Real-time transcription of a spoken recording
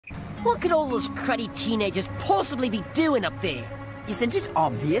What could all those cruddy teenagers possibly be doing up there? Isn't it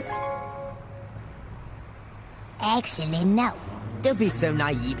obvious? Actually, no. Don't be so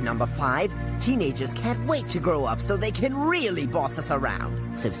naive, Number 5. Teenagers can't wait to grow up so they can really boss us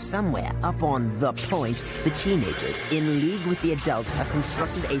around. So somewhere up on the point, the teenagers, in league with the adults, have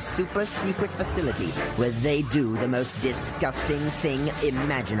constructed a super secret facility where they do the most disgusting thing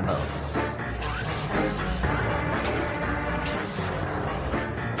imaginable.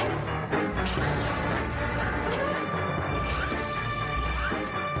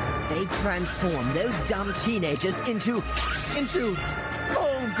 They transform those dumb teenagers into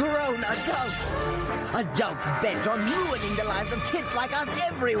full-grown adults. Adults bent on ruining the lives of kids like us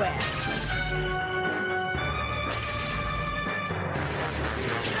everywhere.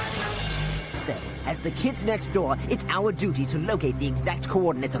 So, as the kids next door, it's our duty to locate the exact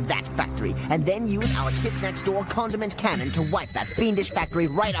coordinates of that factory, and then use our kids next door condiment cannon to wipe that fiendish factory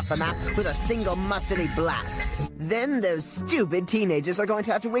right off the map with a single mustardy blast. Then those stupid teenagers are going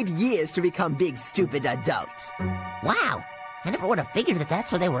to have to wait years to become big, stupid adults. Wow, I never would have figured that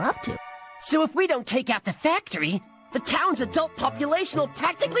that's what they were up to. So if we don't take out the factory, the town's adult population will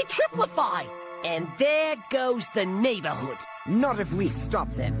practically triplify. And there goes the neighborhood. Not if we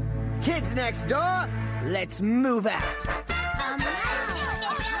stop them. Kids next door, let's move out.